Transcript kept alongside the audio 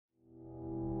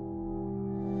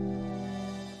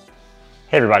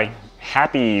Hey everybody,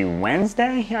 happy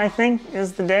Wednesday, I think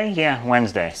is the day. Yeah,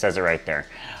 Wednesday, says it right there.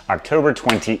 October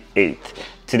 28th.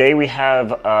 Today we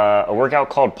have a workout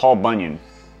called Paul Bunyan.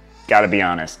 Gotta be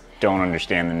honest, don't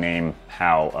understand the name,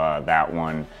 how that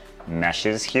one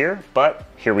meshes here, but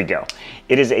here we go.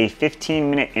 It is a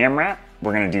 15-minute AMRAP.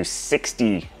 We're gonna do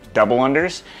 60 double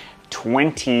unders,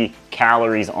 20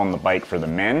 calories on the bike for the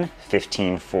men,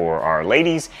 15 for our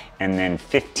ladies, and then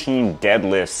 15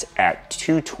 deadlifts at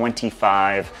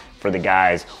 225 for the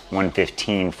guys,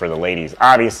 115 for the ladies.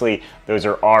 Obviously, those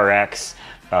are RX,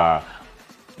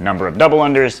 number of double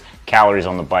unders, calories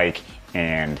on the bike,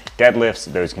 and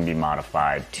deadlifts. Those can be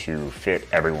modified to fit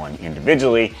everyone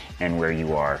individually and where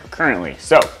you are currently.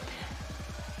 So,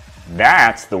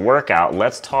 that's the workout.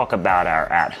 Let's talk about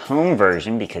our at-home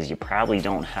version because you probably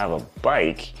don't have a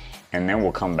bike, and then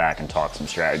we'll come back and talk some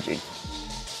strategy.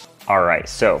 All right,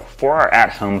 so for our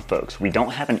at-home folks, we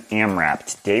don't have an AMRAP.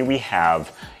 Today we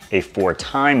have a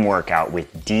 4-time workout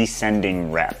with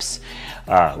descending reps.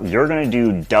 You're gonna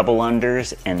do double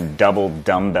unders and double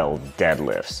dumbbell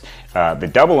deadlifts. The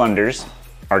double unders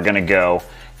are gonna go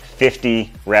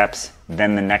 50 reps,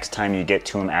 then the next time you get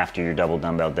to them after your double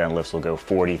dumbbell deadlifts will go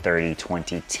 40, 30,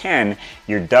 20, 10.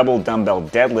 Your double dumbbell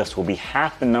deadlifts will be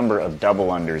half the number of double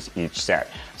unders each set.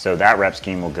 So that rep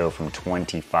scheme will go from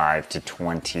 25 to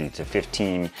 20 to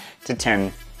 15 to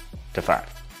 10 to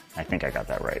 5. I think I got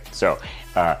that right. So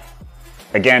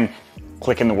again,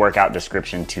 click in the workout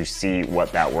description to see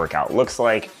what that workout looks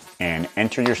like and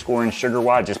enter your score in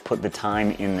SugarWOD. Just put the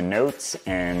time in the notes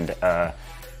and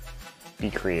be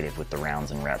creative with the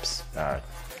rounds and reps.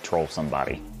 Troll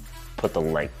somebody. Put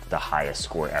the highest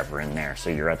score ever in there so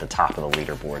you're at the top of the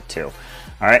leaderboard too.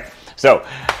 All right, so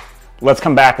let's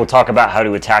come back. We'll talk about how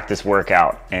to attack this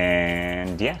workout,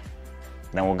 and yeah,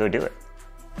 then we'll go do it.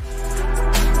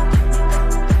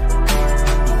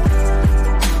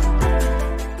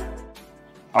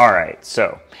 All right,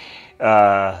 so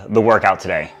the workout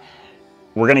today.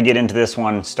 We're gonna get into this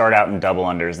one, start out in double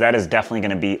unders. That is definitely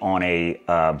gonna be on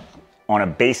a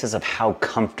basis of how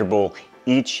comfortable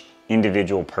each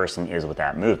individual person is with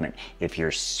that movement. If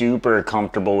you're super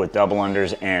comfortable with double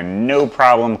unders and no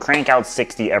problem, crank out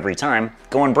 60 every time,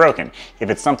 go unbroken. If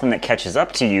it's something that catches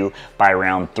up to you by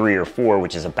round 3 or 4,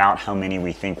 which is about how many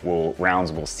we think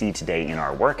rounds we'll see today in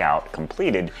our workout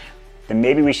completed, then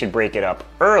maybe we should break it up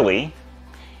early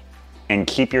and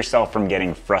keep yourself from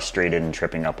getting frustrated and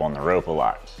tripping up on the rope a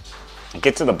lot.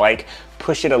 Get to the bike,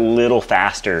 push it a little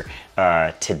faster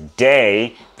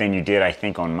today than you did, I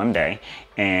think, on Monday,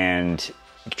 and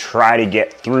try to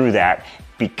get through that,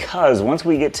 because once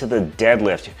we get to the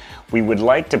deadlift, we would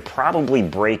like to probably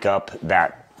break up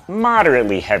that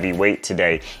moderately heavy weight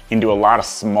today into a lot of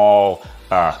small,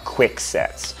 quick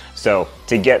sets. So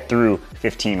to get through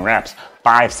 15 reps,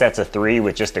 5 sets of 3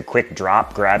 with just a quick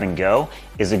drop, grab and go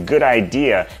is a good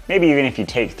idea. Maybe even if you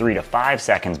take 3 to 5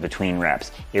 seconds between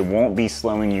reps, it won't be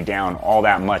slowing you down all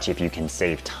that much if you can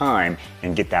save time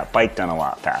and get that bike done a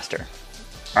lot faster.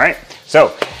 All right,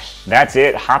 so that's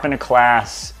it. Hop into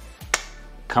class,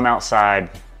 come outside,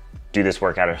 do this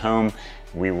workout at home.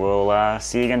 We will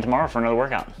see you again tomorrow for another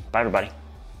workout. Bye everybody.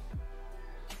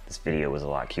 This video was a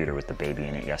lot cuter with the baby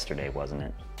in it yesterday, wasn't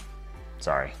it?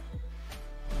 Sorry.